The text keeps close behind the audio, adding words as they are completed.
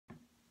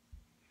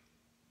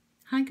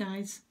Hi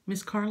guys,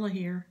 Miss Carla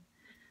here.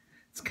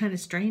 It's kind of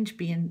strange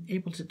being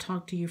able to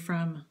talk to you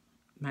from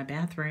my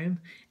bathroom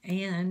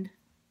and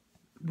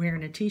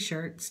wearing a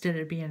t-shirt instead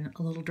of being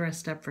a little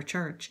dressed up for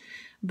church.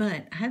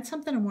 But I had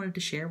something I wanted to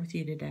share with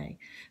you today.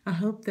 I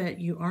hope that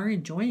you are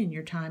enjoying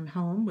your time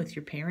home with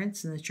your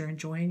parents and that you're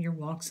enjoying your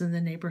walks in the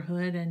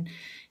neighborhood and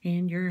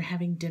you're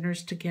having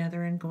dinners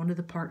together and going to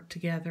the park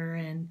together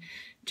and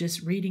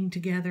just reading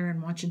together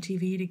and watching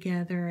TV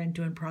together and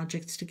doing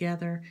projects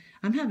together.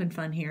 I'm having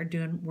fun here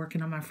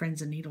working on my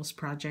Friends and Needles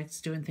projects,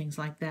 doing things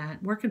like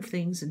that, working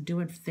things and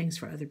doing things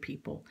for other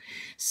people.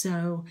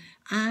 So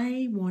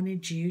I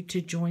wanted you to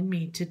join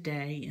me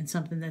today in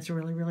something that's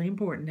really, really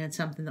important and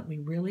something that we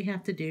really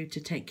have to do to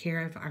take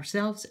care of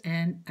ourselves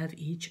and of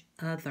each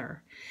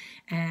other.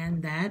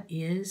 And that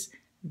is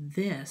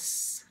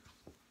this.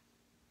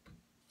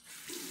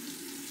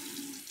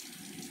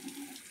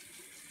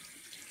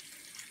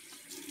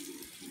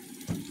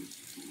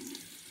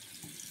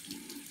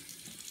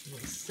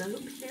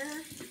 Soap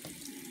here.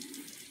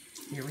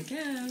 Here we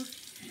go.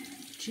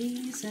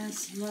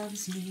 Jesus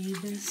loves me,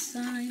 this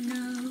I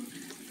know,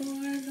 for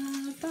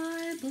the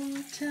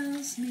Bible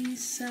tells me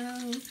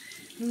so.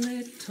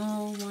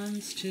 Little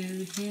ones to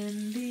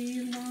him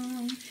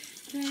belong.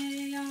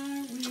 They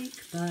are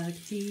weak, but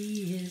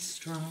he is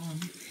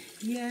strong.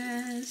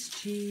 Yes,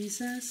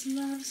 Jesus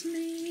loves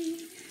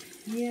me.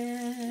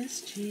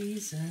 Yes,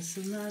 Jesus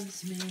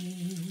loves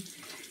me.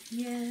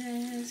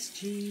 Yes,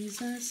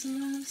 Jesus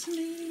loves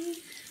me.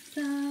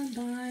 The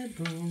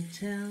Bible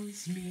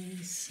tells me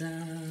so.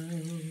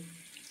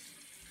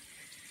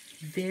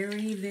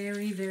 Very,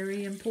 very,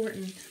 very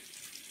important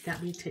that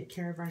we take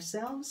care of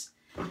ourselves,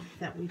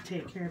 that we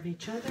take care of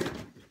each other.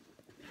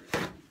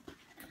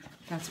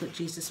 That's what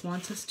Jesus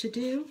wants us to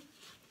do.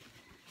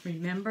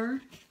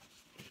 Remember,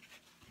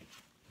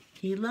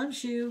 he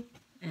loves you,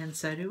 and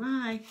so do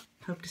I.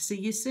 Hope to see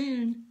you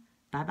soon.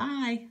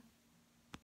 Bye-bye.